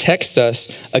also protects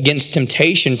us against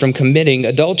temptation from committing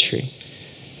adultery.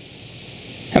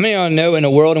 How many of y'all know in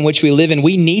a world in which we live in,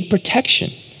 we need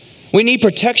protection? We need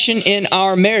protection in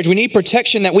our marriage. We need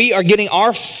protection that we are getting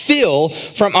our fill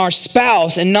from our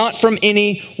spouse and not from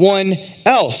anyone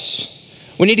else.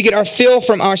 We need to get our fill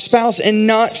from our spouse and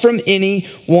not from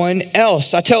anyone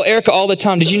else. I tell Erica all the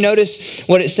time, did you notice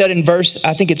what it said in verse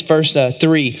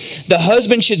 3? The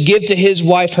husband should give to his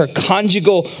wife her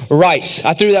conjugal rights.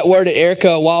 I threw that word at Erica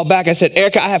a while back. I said,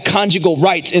 Erica, I have conjugal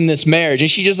rights in this marriage.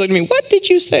 And she just looked at me, what did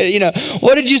you say?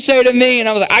 What did you say to me? And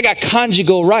I was like, I got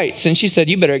conjugal rights. And she said,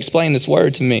 you better explain this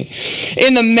word to me.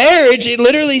 In the marriage, it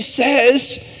literally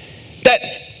says that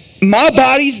my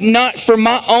body's not for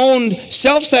my own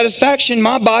self-satisfaction.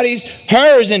 My body's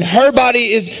hers and her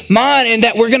body is mine, and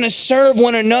that we're going to serve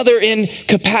one another in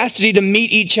capacity to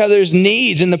meet each other's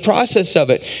needs in the process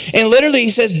of it. And literally he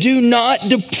says, don't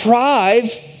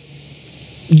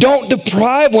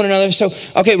deprive one another. So,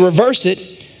 okay, reverse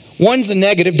it. One's the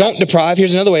negative, don't deprive.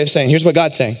 Here's another way of saying, here's what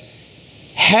God's saying.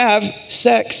 Have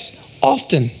sex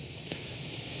often.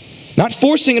 Not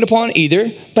forcing it upon either,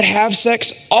 but have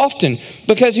sex often.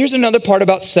 Because here's another part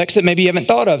about sex that maybe you haven't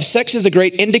thought of. Sex is a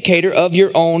great indicator of your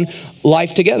own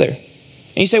life together.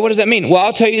 And you say, what does that mean? Well,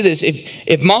 I'll tell you this.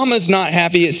 If mama's not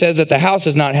happy, it says that the house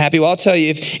is not happy. Well, I'll tell you,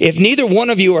 if neither one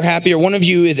of you are happy or one of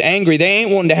you is angry, they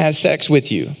ain't wanting to have sex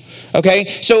with you.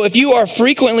 Okay, so if you are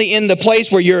frequently in the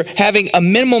place where you're having a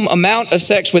minimum amount of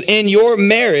sex within your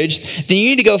marriage, then you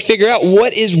need to go figure out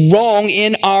what is wrong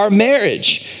in our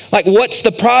marriage. Like, what's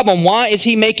the problem? Why is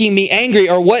he making me angry?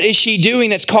 Or what is she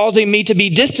doing that's causing me to be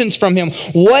distanced from him?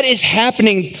 What is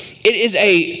happening? It is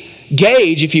a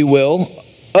gauge, if you will,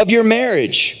 of your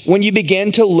marriage when you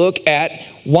begin to look at,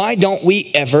 why don't we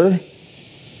ever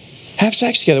have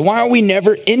sex together? Why are we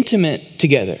never intimate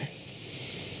together?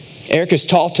 Erica's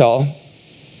tall.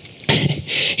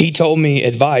 He told me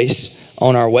advice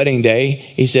on our wedding day.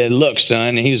 He said, look,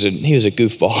 son, and he was a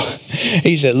goofball.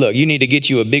 He said, look, you need to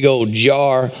get you a big old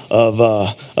jar of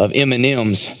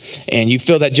M&Ms, and you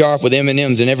fill that jar up with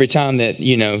M&Ms, and every time that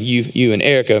you and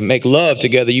Erica make love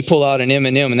together, you pull out an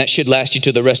M&M, and that should last you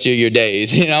to the rest of your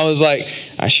days. And I was like,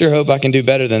 I sure hope I can do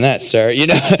better than that, sir. Anyway,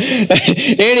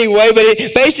 but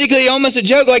it basically almost a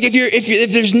joke. Like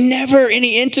if there's never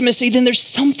any intimacy, then there's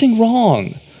something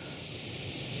wrong.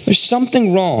 There's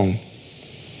something wrong.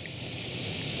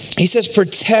 He says,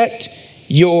 protect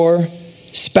your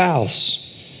spouse.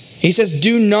 He says,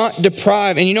 do not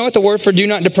deprive. And you know what the word for do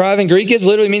not deprive in Greek is?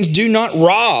 Literally means do not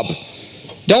rob.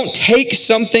 Don't take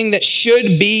something that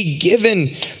should be given.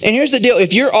 And here's the deal.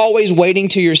 If you're always waiting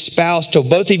to your spouse till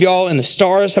both of y'all and the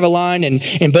stars have aligned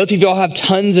and both of y'all have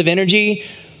tons of energy,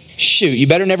 shoot, you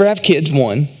better never have kids,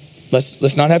 one.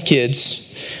 Let's not have kids.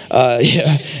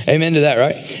 Yeah, amen to that,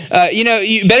 right?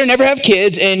 You better never have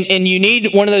kids, and you need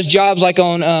one of those jobs like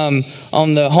on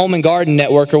the Home and Garden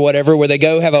Network or whatever, where they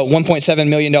go have a $1.7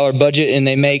 million budget and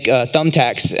they make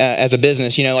thumbtacks as a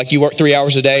business. You know, like you work 3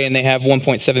 hours a day and they have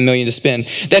 $1.7 million to spend.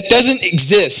 That doesn't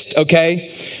exist, okay?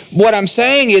 What I'm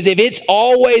saying is if it's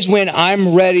always when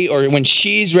I'm ready or when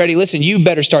she's ready, listen, you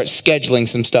better start scheduling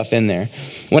some stuff in there.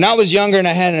 When I was younger and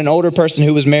I had an older person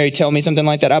who was married tell me something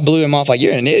like that, I blew him off like,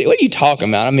 you're an idiot. What are you talking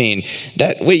about? I mean,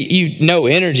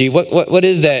 energy. What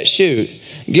is that? Shoot.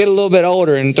 Get a little bit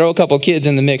older and throw a couple kids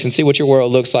in the mix and see what your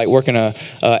world looks like working a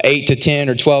 8 to 10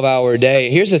 or 12 hour day.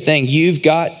 Here's the thing. You've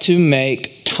got to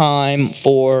make time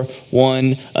for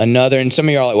one another. And some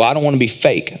of you are like, well, I don't want to be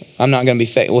fake. I'm not going to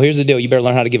be fake. Well, here's the deal. You better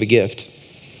learn how to give a gift.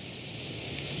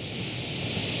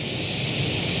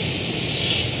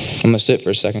 I'm going to sit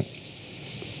for a second.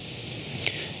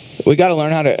 We got to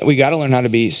learn how to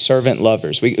be servant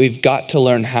lovers. We've got to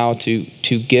learn how to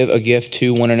give a gift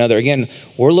to one another. Again,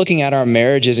 we're looking at our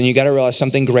marriages, and you got to realize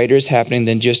something greater is happening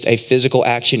than just a physical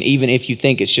action, even if you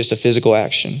think it's just a physical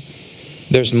action.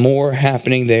 There's more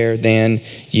happening there than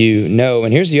you know.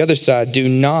 And here's the other side. Do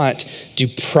not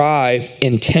deprive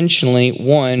intentionally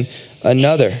one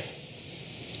another.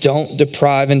 Don't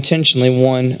deprive intentionally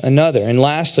one another. And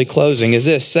lastly, closing is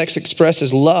this. Sex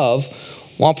expresses love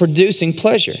while producing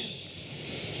pleasure.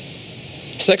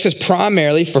 Sex is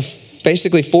primarily for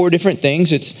basically 4 different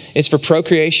things. It's for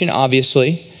procreation,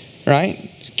 obviously, right?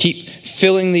 Keep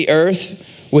filling the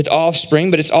earth with offspring,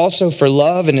 but it's also for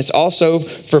love, and it's also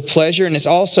for pleasure, and it's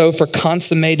also for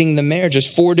consummating the marriage.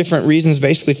 There's 4 different reasons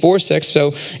basically for sex.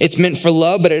 So it's meant for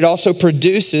love, but it also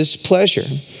produces pleasure.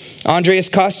 Andreas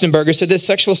Kostenberger said this: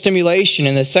 sexual stimulation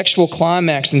and the sexual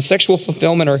climax and sexual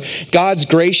fulfillment are God's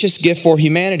gracious gift for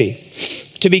humanity,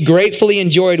 to be gratefully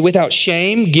enjoyed without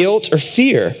shame, guilt, or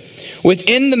fear.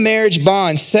 Within the marriage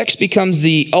bond, sex becomes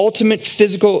the ultimate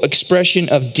physical expression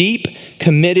of deep,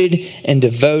 committed, and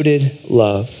devoted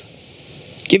love.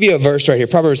 I'll give you a verse right here,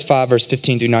 Proverbs 5, verse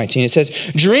 15 through 19. It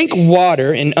says, drink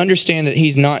water, and understand that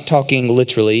he's not talking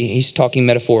literally, he's talking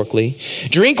metaphorically.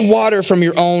 Drink water from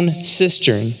your own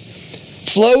cistern,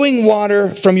 flowing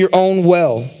water from your own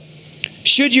well.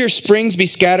 Should your springs be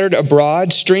scattered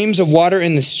abroad, streams of water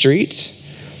in the streets,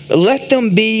 let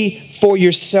them be for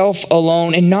yourself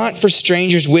alone and not for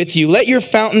strangers with you. Let your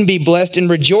fountain be blessed and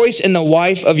rejoice in the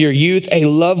wife of your youth, a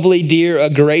lovely deer, a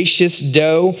gracious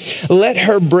doe. Let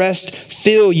her breast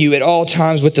fill you at all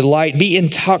times with delight. Be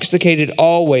intoxicated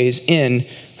always in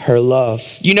her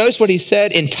love. You notice what he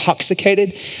said,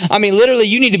 intoxicated? I mean, literally,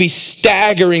 you need to be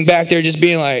staggering back there just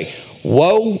being like,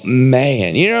 whoa,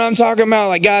 man. You know what I'm talking about?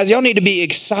 Like, guys, y'all need to be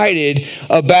excited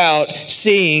about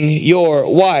seeing your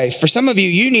wife. For some of you,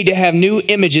 you need to have new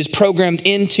images programmed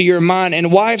into your mind.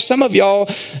 And wives, some of y'all,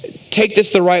 take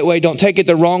this the right way, don't take it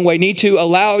the wrong way, need to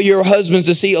allow your husbands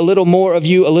to see a little more of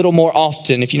you a little more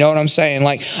often, if you know what I'm saying.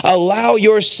 Like, allow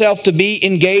yourself to be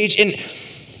engaged in.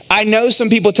 I know some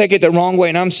people take it the wrong way,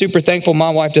 and I'm super thankful my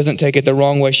wife doesn't take it the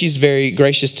wrong way. She's very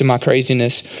gracious to my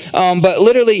craziness. But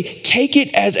literally, take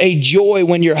it as a joy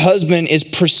when your husband is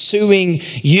pursuing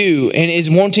you and is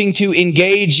wanting to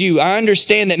engage you. I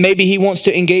understand that maybe he wants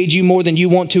to engage you more than you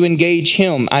want to engage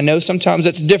him. I know sometimes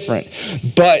that's different,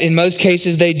 but in most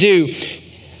cases they do.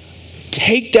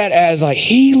 Take that as like,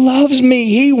 he loves me,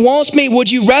 he wants me. Would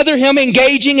you rather him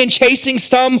engaging and chasing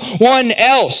someone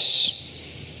else?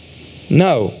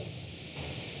 No.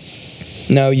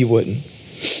 No, you wouldn't.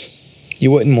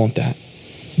 You wouldn't want that.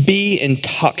 Be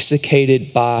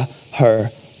intoxicated by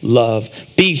her love.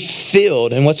 Be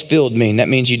filled. And what's filled mean? That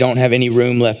means you don't have any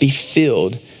room left. Be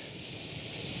filled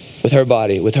with her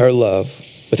body, with her love,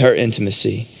 with her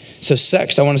intimacy. So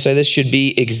sex, I want to say this, should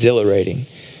be exhilarating.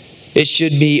 It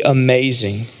should be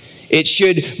amazing. It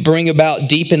should bring about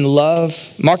deep in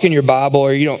love. Mark in your Bible,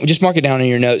 or just mark it down in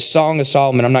your notes. Song of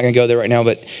Solomon, I'm not going to go there right now,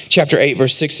 but chapter 8,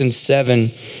 verse 6 and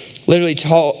 7 literally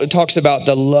talks about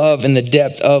the love and the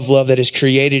depth of love that is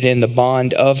created in the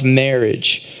bond of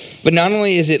marriage. But not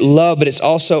only is it love, but it's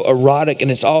also erotic and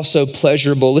it's also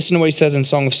pleasurable. Listen to what he says in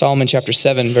Song of Solomon, chapter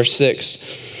 7, verse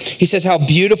 6. He says, how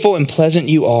beautiful and pleasant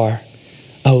you are,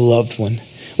 O loved one,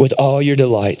 with all your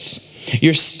delights.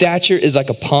 Your stature is like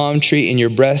a palm tree, and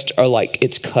your breasts are like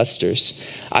its clusters.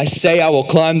 I say I will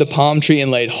climb the palm tree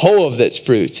and lay hold of its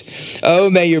fruit. Oh,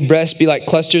 may your breasts be like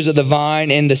clusters of the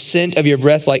vine, and the scent of your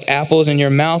breath like apples, and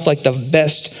your mouth like the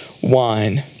best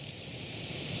wine.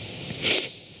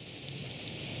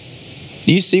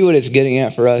 Do you see what it's getting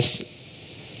at for us?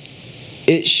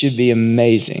 It should be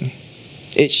amazing.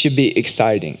 It should be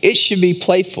exciting. It should be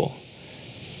playful.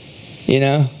 You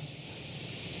know?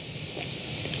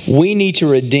 We need to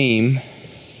redeem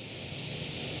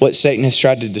what Satan has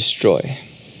tried to destroy.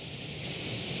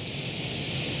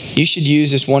 You should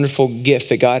use this wonderful gift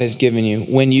that God has given you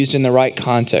when used in the right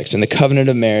context, in the covenant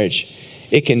of marriage.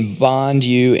 It can bond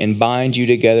you and bind you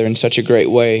together in such a great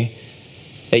way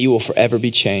that you will forever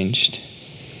be changed.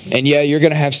 And yeah, you're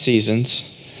going to have seasons.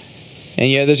 And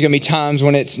yeah, there's going to be times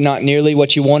when it's not nearly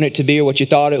what you want it to be or what you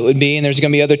thought it would be. And there's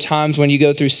going to be other times when you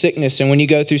go through sickness and when you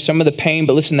go through some of the pain.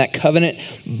 But listen, that covenant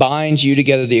binds you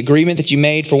together. The agreement that you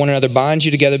made for one another binds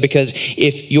you together, because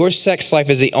if your sex life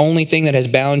is the only thing that has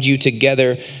bound you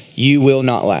together, you will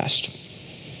not last.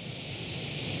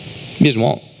 You just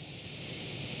won't.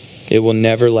 It will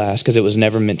never last, because it was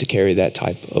never meant to carry that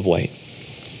type of weight.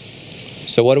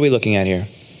 So what are we looking at here?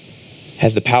 It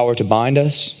has the power to bind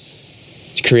us,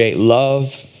 to create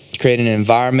love, to create an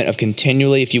environment of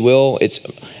continually, if you will, it's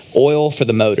oil for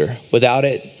the motor. Without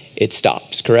it, it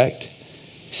stops, correct?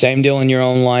 Same deal in your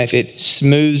own life. It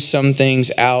smooths some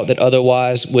things out that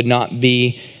otherwise would not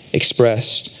be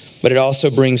expressed. But it also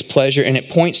brings pleasure, and it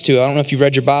points to, I don't know if you've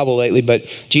read your Bible lately, but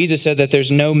Jesus said that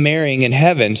there's no marrying in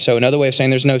heaven. So another way of saying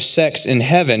there's no sex in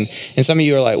heaven. And some of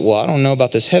you are like, well, I don't know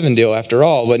about this heaven deal after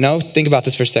all. But no, think about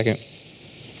this for a second.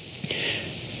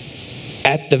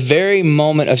 At the very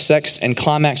moment of sex and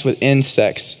climax within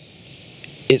sex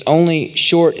is only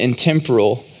short and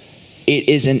temporal. It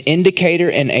is an indicator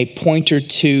and a pointer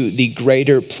to the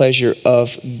greater pleasure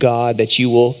of God that you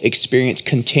will experience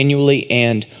continually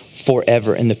and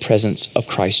forever in the presence of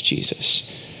Christ Jesus.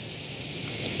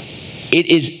 It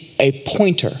is a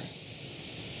pointer.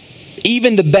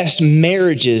 Even the best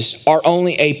marriages are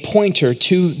only a pointer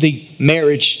to the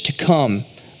marriage to come.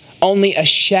 Only a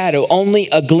shadow, only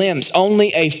a glimpse,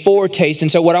 only a foretaste.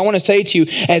 And so what I want to say to you,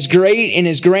 as great and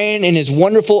as grand and as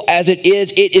wonderful as it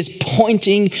is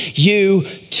pointing you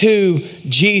to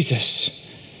Jesus.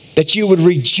 That you would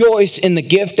rejoice in the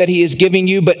gift that he is giving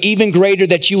you, but even greater,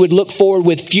 that you would look forward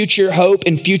with future hope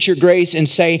and future grace and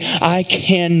say, I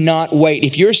cannot wait.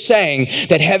 If you're saying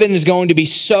that heaven is going to be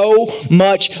so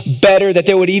much better that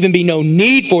there would even be no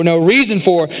need for, no reason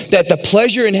for, that the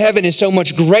pleasure in heaven is so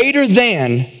much greater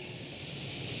than,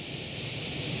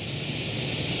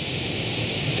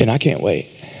 then I can't wait.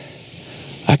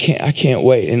 I can't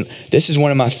wait. And this is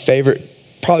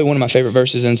probably one of my favorite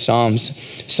verses in Psalms.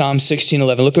 Psalm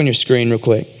 16:11. Look on your screen real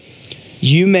quick.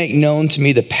 You make known to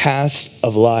me the paths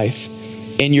of life.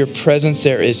 In your presence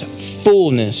there is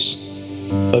fullness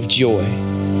of joy.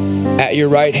 At your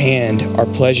right hand are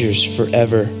pleasures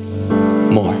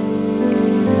forevermore.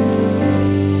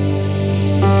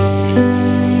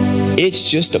 It's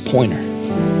just a pointer.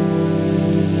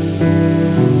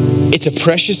 It's a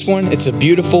precious one. It's a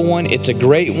beautiful one. It's a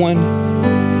great one.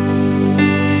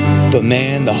 But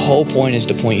man, the whole point is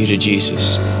to point you to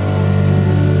Jesus.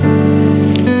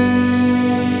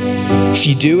 If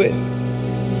you do it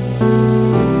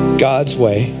God's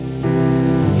way,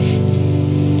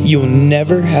 you'll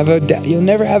never have a day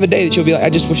that you'll be like, I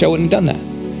just wish I wouldn't have done that.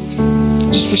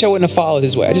 I just wish I wouldn't have followed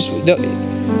his way. I'm talking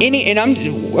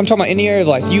about any area of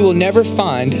life. You will never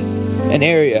find an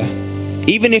area,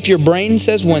 even if your brain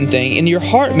says one thing and your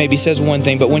heart maybe says one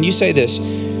thing, but when you say this,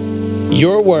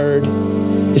 your word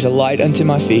is a light unto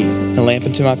my feet and a lamp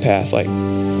unto my path. Like,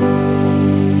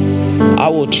 I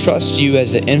will trust you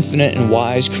as the infinite and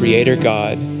wise creator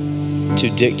God to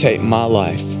dictate my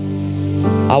life.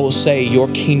 I will say your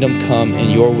kingdom come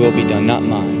and your will be done, not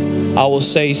mine. I will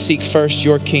say seek first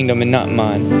your kingdom and not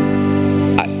mine.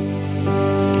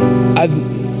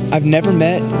 I've never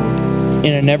met, and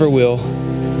I never will,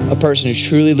 a person who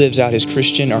truly lives out his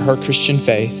Christian or her Christian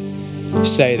faith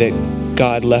say that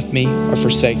God left me or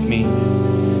forsake me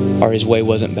or his way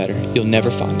wasn't better. You'll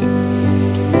never find it.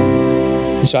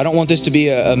 And so I don't want this to be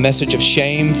a message of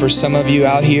shame for some of you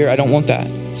out here. I don't want that.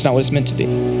 It's not what it's meant to be.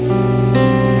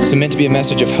 It's meant to be a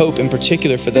message of hope, in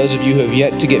particular for those of you who have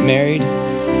yet to get married.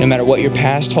 No matter what your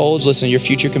past holds, listen, your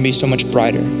future can be so much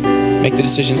brighter. Make the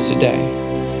decisions today.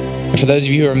 And for those of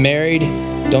you who are married,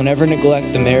 don't ever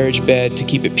neglect the marriage bed, to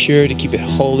keep it pure, to keep it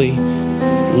holy.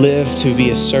 Live to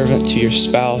be a servant to your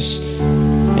spouse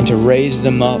and to raise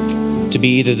them up to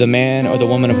be either the man or the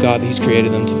woman of God that he's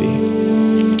created them to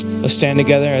be. Let's stand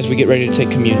together as we get ready to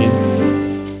take communion.